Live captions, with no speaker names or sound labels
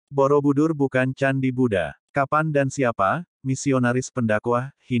Borobudur bukan candi Buddha. Kapan dan siapa? Misionaris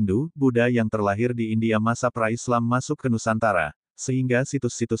pendakwah Hindu, Buddha yang terlahir di India masa pra-Islam masuk ke Nusantara, sehingga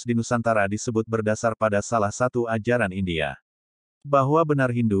situs-situs di Nusantara disebut berdasar pada salah satu ajaran India. Bahwa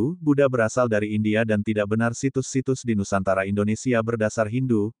benar Hindu, Buddha berasal dari India dan tidak benar situs-situs di Nusantara Indonesia berdasar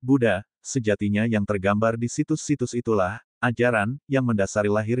Hindu, Buddha, sejatinya yang tergambar di situs-situs itulah, ajaran, yang mendasari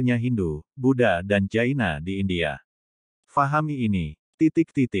lahirnya Hindu, Buddha dan Jaina di India. Fahami ini.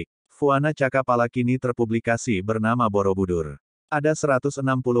 Fuana Cakapala kini terpublikasi bernama Borobudur. Ada 160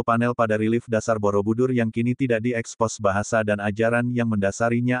 panel pada relief dasar Borobudur yang kini tidak diekspos bahasa dan ajaran yang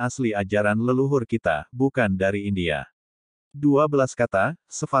mendasarinya asli ajaran leluhur kita, bukan dari India. 12 kata,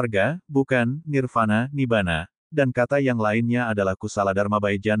 Sevarga, bukan, Nirvana, Nibbana, dan kata yang lainnya adalah Kusala Dharma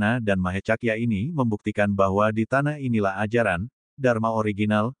Baijana dan Mahecakya ini membuktikan bahwa di tanah inilah ajaran, Dharma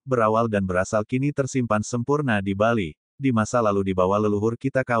original, berawal dan berasal kini tersimpan sempurna di Bali. Di masa lalu dibawa leluhur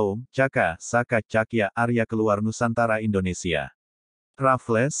kita kaum, Caka, Saka, Cakya, Arya keluar Nusantara Indonesia.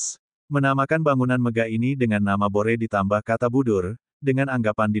 Raffles, menamakan bangunan megah ini dengan nama Bore ditambah kata Budur, dengan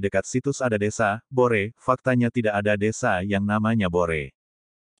anggapan di dekat situs ada desa, Bore, faktanya tidak ada desa yang namanya Bore.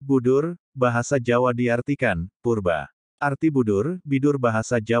 Budur, bahasa Jawa diartikan, purba. Arti Budur, bidur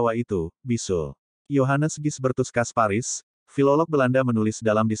bahasa Jawa itu, bisul. Johannes Gisbertus Kasparis, filolog Belanda menulis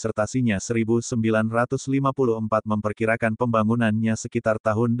dalam disertasinya 1954 memperkirakan pembangunannya sekitar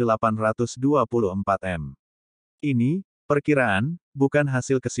tahun 824 M. Ini, perkiraan, bukan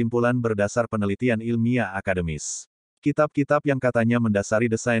hasil kesimpulan berdasar penelitian ilmiah akademis. Kitab-kitab yang katanya mendasari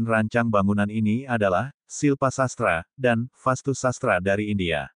desain rancang bangunan ini adalah Silpa Sastra dan Vastu Sastra dari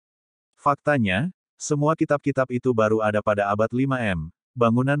India. Faktanya, semua kitab-kitab itu baru ada pada abad 5 M.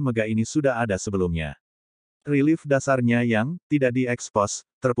 Bangunan megah ini sudah ada sebelumnya. Relief dasarnya yang tidak diekspos,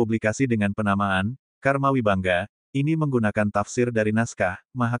 terpublikasi dengan penamaan Karmawibangga, ini menggunakan tafsir dari naskah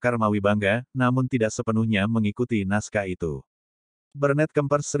Mahakarmawibangga, namun tidak sepenuhnya mengikuti naskah itu. Bernet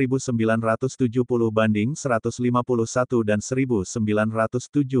Kempers 1970 banding 151 dan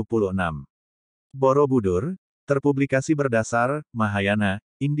 1976. Borobudur, terpublikasi berdasar Mahayana,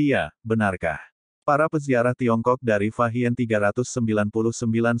 India, benarkah? Para peziarah Tiongkok dari Fahien 399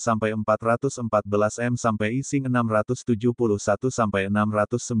 sampai 414 M sampai Ising 671 sampai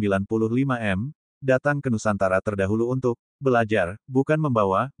 695 M, datang ke Nusantara terdahulu untuk belajar, bukan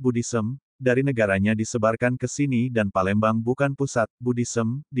membawa Buddhism dari negaranya disebarkan ke sini dan Palembang bukan pusat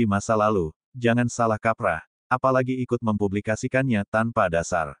Buddhism di masa lalu. Jangan salah kaprah, apalagi ikut mempublikasikannya tanpa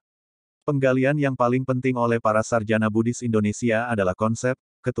dasar. Penggalian yang paling penting oleh para sarjana Buddhis Indonesia adalah konsep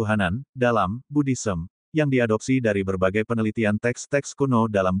ketuhanan dalam Buddhism yang diadopsi dari berbagai penelitian teks-teks kuno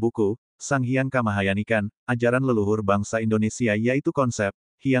dalam buku Sang Hyang Kamahayanikan, ajaran leluhur bangsa Indonesia yaitu konsep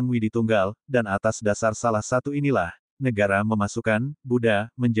Hyang Widitunggal, dan atas dasar salah satu inilah negara memasukkan Buddha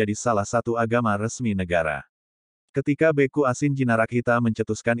menjadi salah satu agama resmi negara. Ketika Beku Asin Jinarakhita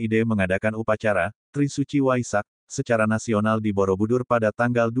mencetuskan ide mengadakan upacara Trisuci Waisak secara nasional di Borobudur pada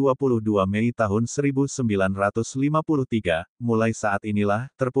tanggal 22 Mei tahun 1953, mulai saat inilah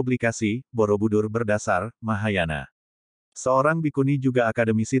terpublikasi Borobudur berdasar Mahayana. Seorang bikuni juga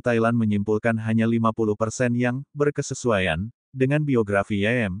akademisi Thailand menyimpulkan hanya 50% yang berkesesuaian dengan biografi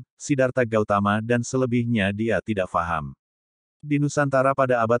Y.M. Siddhartha Gautama dan selebihnya dia tidak paham. Di Nusantara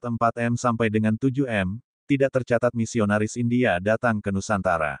pada abad 4 M sampai dengan 7 M, tidak tercatat misionaris India datang ke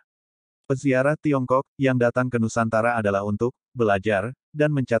Nusantara. Peziarah Tiongkok yang datang ke Nusantara adalah untuk belajar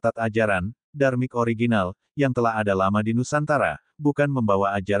dan mencatat ajaran dharmik original yang telah ada lama di Nusantara, bukan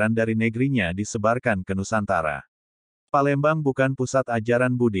membawa ajaran dari negerinya disebarkan ke Nusantara. Palembang bukan pusat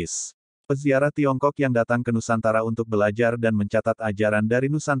ajaran Buddhis. Peziarah Tiongkok yang datang ke Nusantara untuk belajar dan mencatat ajaran dari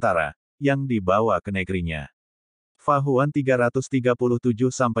Nusantara yang dibawa ke negerinya. Fahuan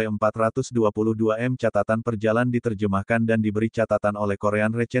 337-422 M catatan perjalanan diterjemahkan dan diberi catatan oleh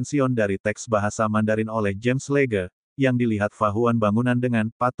Korean Recension dari teks bahasa Mandarin oleh James Legge, yang dilihat Fahuan bangunan dengan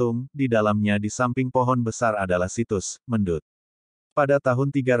patung di dalamnya di samping pohon besar adalah situs Mendut. Pada tahun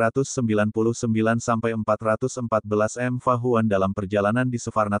 399-414 M Fahuan dalam perjalanan di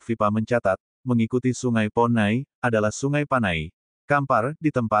Sevarnatvipa mencatat, mengikuti sungai Ponai, adalah sungai Panai. Kampar, di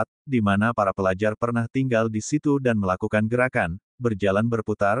tempat, di mana para pelajar pernah tinggal di situ dan melakukan gerakan, berjalan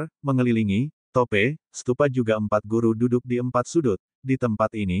berputar, mengelilingi, tope, stupa juga 4 guru duduk di 4 sudut, di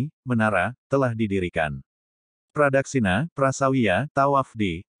tempat ini, menara, telah didirikan. Pradaksina, Prasawiya, Tawaf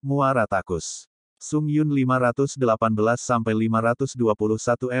di, Muara Takus. Sung Yun 518-521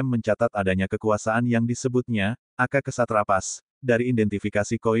 M mencatat adanya kekuasaan yang disebutnya, Aka Kesatrapas. Dari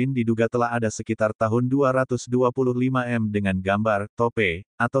identifikasi koin diduga telah ada sekitar tahun 225 M dengan gambar tope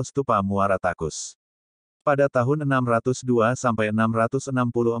atau stupa Muara Takus. Pada tahun 602–664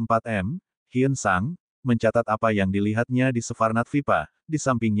 M, Hyun Sang mencatat apa yang dilihatnya di Svarnadvipa. Di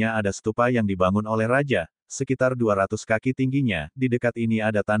sampingnya ada stupa yang dibangun oleh raja, sekitar 200 kaki tingginya. Di dekat ini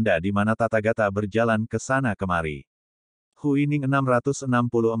ada tanda di mana Tathagata berjalan ke sana kemari. Huining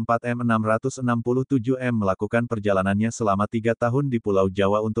 664–667 M melakukan perjalanannya selama 3 tahun di Pulau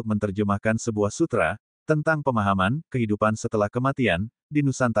Jawa untuk menerjemahkan sebuah sutra tentang pemahaman kehidupan setelah kematian. Di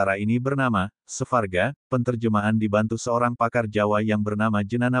Nusantara ini bernama Sevarga. Penterjemahan dibantu seorang pakar Jawa yang bernama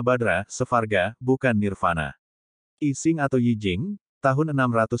Jenana Badra. Sevarga bukan nirvana. Ising atau Yijing, tahun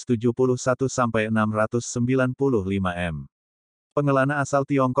 671–695 M. Pengelana asal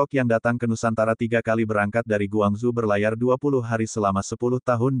Tiongkok yang datang ke Nusantara 3 kali berangkat dari Guangzhou berlayar 20 hari selama 10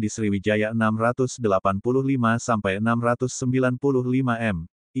 tahun di Sriwijaya 685–695 M.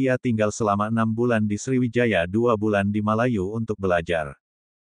 Ia tinggal selama 6 bulan di Sriwijaya, 2 bulan di Malayu untuk belajar.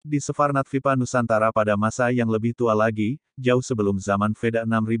 Di Svarnadvipa Nusantara pada masa yang lebih tua lagi, jauh sebelum zaman Veda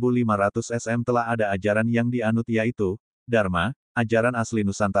 6500 SM telah ada ajaran yang dianut yaitu Dharma, ajaran asli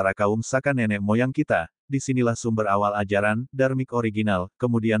Nusantara kaum Saka nenek moyang kita. Disinilah sumber awal ajaran Dharmik original,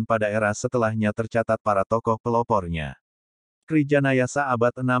 kemudian pada era setelahnya tercatat para tokoh pelopornya. Krijanayasa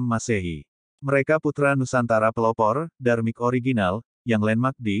abad 6 Masehi. Mereka putra Nusantara pelopor, Dharmik original, yang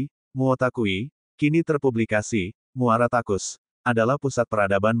landmark di Muotakui, kini terpublikasi, Muaratakus, adalah pusat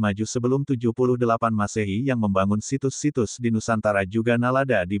peradaban maju sebelum 78 Masehi yang membangun situs-situs di Nusantara juga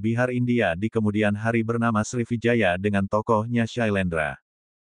Nalada di Bihar India di kemudian hari bernama Sriwijaya dengan tokohnya Shailendra.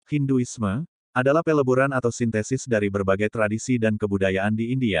 Hinduisme adalah peleburan atau sintesis dari berbagai tradisi dan kebudayaan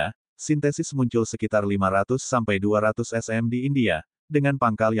di India. Sintesis muncul sekitar 500–200 SM di India, dengan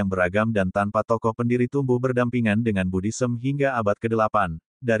pangkal yang beragam dan tanpa tokoh pendiri tumbuh berdampingan dengan Buddhisme hingga abad ke-8.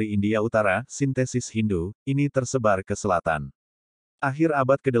 Dari India Utara, sintesis Hindu, ini tersebar ke selatan. Akhir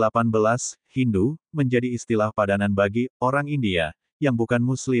abad ke-18, Hindu menjadi istilah padanan bagi orang India yang bukan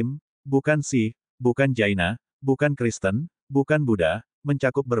Muslim, bukan Sikh, bukan Jaina, bukan Kristen, bukan Buddha,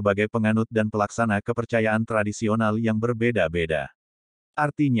 mencakup berbagai penganut dan pelaksana kepercayaan tradisional yang berbeda-beda.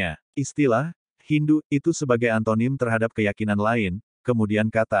 Artinya, istilah Hindu itu sebagai antonim terhadap keyakinan lain, kemudian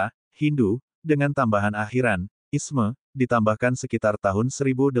kata Hindu dengan tambahan akhiran isme ditambahkan sekitar tahun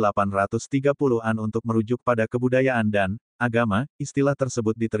 1830-an untuk merujuk pada kebudayaan dan agama. Istilah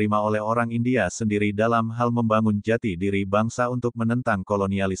tersebut diterima oleh orang India sendiri dalam hal membangun jati diri bangsa untuk menentang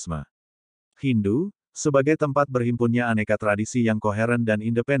kolonialisme. Hindu, sebagai tempat berhimpunnya aneka tradisi yang koheren dan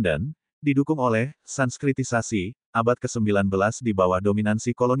independen, didukung oleh sanskritisasi, abad ke-19 di bawah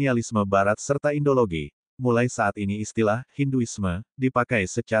dominansi kolonialisme Barat serta Indologi. Mulai saat ini istilah Hinduisme dipakai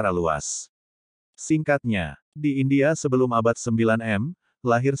secara luas. Singkatnya, di India sebelum abad 9 M,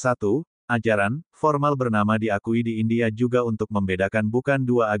 lahir satu ajaran formal bernama diakui di India juga untuk membedakan bukan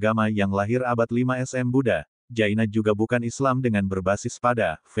dua agama yang lahir abad 5 SM Buddha, Jaina juga bukan Islam dengan berbasis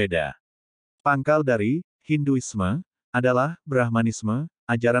pada Veda. Pangkal dari Hinduisme adalah Brahmanisme,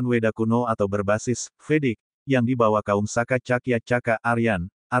 ajaran Weda kuno atau berbasis Vedik, yang dibawa kaum Saka Cakya Caka Aryan.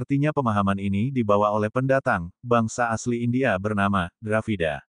 Artinya pemahaman ini dibawa oleh pendatang, bangsa asli India bernama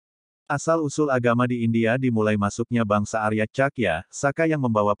Dravida. Asal-usul agama di India dimulai masuknya bangsa Arya Cakya, Saka yang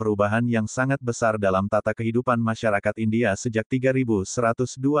membawa perubahan yang sangat besar dalam tata kehidupan masyarakat India sejak 3102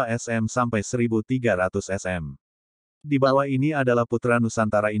 SM sampai 1300 SM. Di bawah ini adalah putra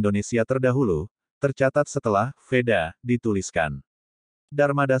Nusantara Indonesia terdahulu, tercatat setelah Veda dituliskan.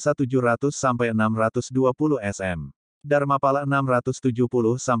 Dharmadasa 700 sampai 620 SM. Dharmapala 670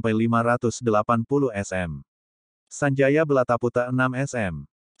 sampai 580 SM. Sanjaya Belataputa 6 SM.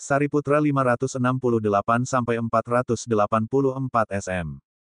 Sariputra 568 sampai 484 SM.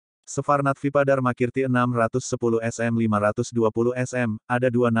 Svarnadvipa Dharmakirti 610 SM 520 SM, ada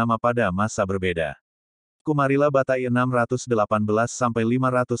dua nama pada masa berbeda. Kumarila Batai 618 sampai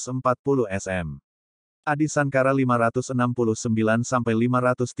 540 SM. Adi Sankara 569 sampai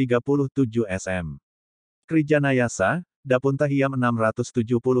 537 SM. Krijanayasa, Dapuntahiyam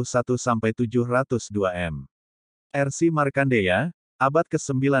 671 sampai 702 M. RC Markandeya, abad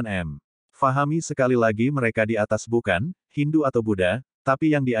ke-9 M. Fahami sekali lagi mereka di atas bukan Hindu atau Buddha,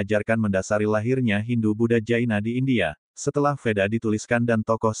 tapi yang diajarkan mendasari lahirnya Hindu Buddha Jaina di India, setelah Veda dituliskan dan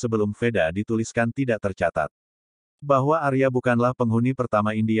tokoh sebelum Veda dituliskan tidak tercatat. Bahwa Arya bukanlah penghuni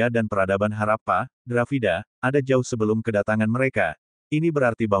pertama India dan peradaban Harappa, Dravida, ada jauh sebelum kedatangan mereka. Ini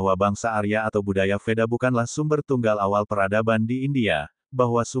berarti bahwa bangsa Arya atau budaya Veda bukanlah sumber tunggal awal peradaban di India,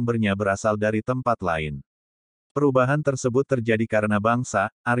 bahwa sumbernya berasal dari tempat lain. Perubahan tersebut terjadi karena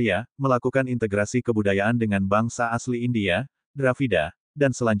bangsa Arya melakukan integrasi kebudayaan dengan bangsa asli India, Dravida,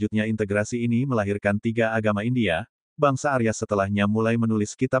 dan selanjutnya integrasi ini melahirkan tiga agama India. Bangsa Arya setelahnya mulai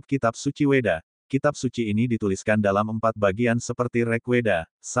menulis kitab-kitab suci Weda, kitab suci ini dituliskan dalam 4 bagian seperti Rigveda,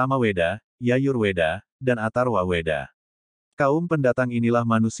 Samaweda, Yajurveda, dan Atharva Weda. Kaum pendatang inilah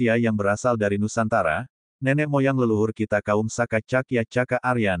manusia yang berasal dari Nusantara, nenek moyang leluhur kita kaum Saka Cakya Caka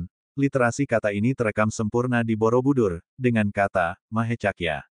Aryan. Literasi kata ini terekam sempurna di Borobudur, dengan kata,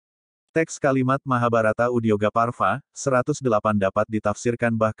 Mahecakya. Teks kalimat Mahabharata Udyogaparva, 108 dapat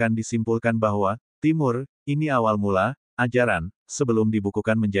ditafsirkan bahkan disimpulkan bahwa, Timur, ini awal mula, ajaran, sebelum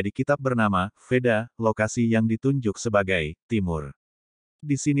dibukukan menjadi kitab bernama, Veda, lokasi yang ditunjuk sebagai, Timur.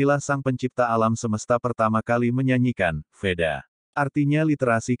 Disinilah sang pencipta alam semesta pertama kali menyanyikan, Veda. Artinya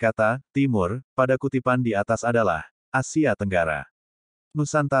literasi kata, Timur, pada kutipan di atas adalah, Asia Tenggara.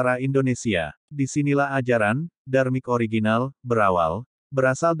 Nusantara Indonesia. Disinilah ajaran, dharmik original, berawal,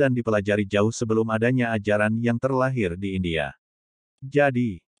 berasal dan dipelajari jauh sebelum adanya ajaran yang terlahir di India.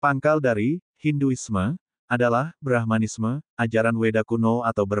 Jadi, pangkal dari Hinduisme adalah Brahmanisme, ajaran Weda kuno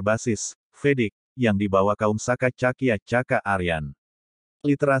atau berbasis Vedic, yang dibawa kaum Saka Cakya Caka Aryan.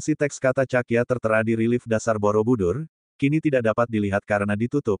 Literasi teks kata Cakya tertera di relief dasar Borobudur, kini tidak dapat dilihat karena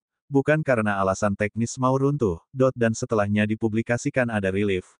ditutup, bukan karena alasan teknis mau runtuh, dan setelahnya dipublikasikan ada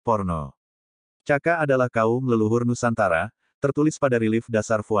relief porno. Caka adalah kaum leluhur Nusantara, tertulis pada relief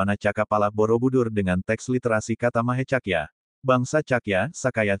dasar Fuana Cakapala Borobudur dengan teks literasi kata Mahecakya. Bangsa Cakya,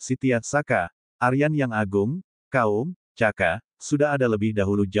 Sakaya Sitya Saka, Aryan yang agung, kaum Caka, sudah ada lebih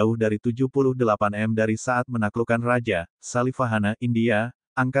dahulu jauh dari 78 M dari saat menaklukkan Raja Salivahana, India.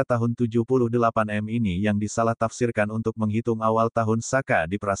 Angka tahun 78 M ini yang disalah tafsirkan untuk menghitung awal tahun Saka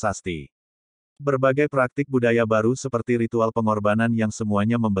di prasasti. Berbagai praktik budaya baru seperti ritual pengorbanan yang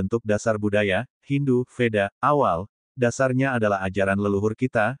semuanya membentuk dasar budaya, Hindu, Veda, awal, dasarnya adalah ajaran leluhur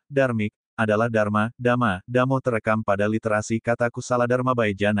kita, dharmik, adalah Dharma, Dhamma, Damo terekam pada literasi kata Kusala Dharma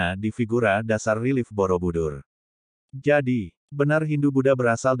Baijana di figura dasar relief Borobudur. Jadi, benar Hindu-Buddha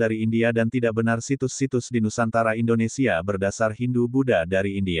berasal dari India dan tidak benar situs-situs di Nusantara Indonesia berdasar Hindu-Buddha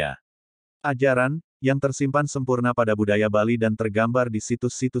dari India. Ajaran, yang tersimpan sempurna pada budaya Bali dan tergambar di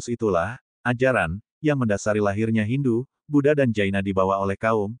situs-situs itulah, ajaran, yang mendasari lahirnya Hindu, Buddha dan Jaina dibawa oleh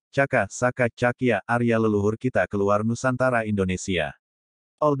kaum, Caka, Saka, Cakya, Arya leluhur kita keluar Nusantara Indonesia.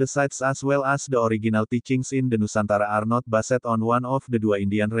 All the sites as well as the original teachings in the Nusantara are not based on one of the two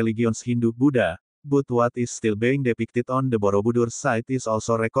Indian religions Hindu-Buddha. But what is still being depicted on the Borobudur site is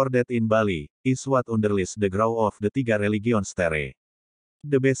also recorded in Bali, is what underlies the growth of the tiga religions there.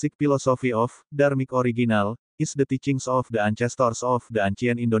 The basic philosophy of Dharmic original is the teachings of the ancestors of the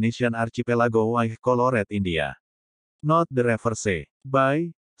ancient Indonesian archipelago which colored India. Not the reverse. By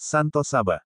Santo Saba.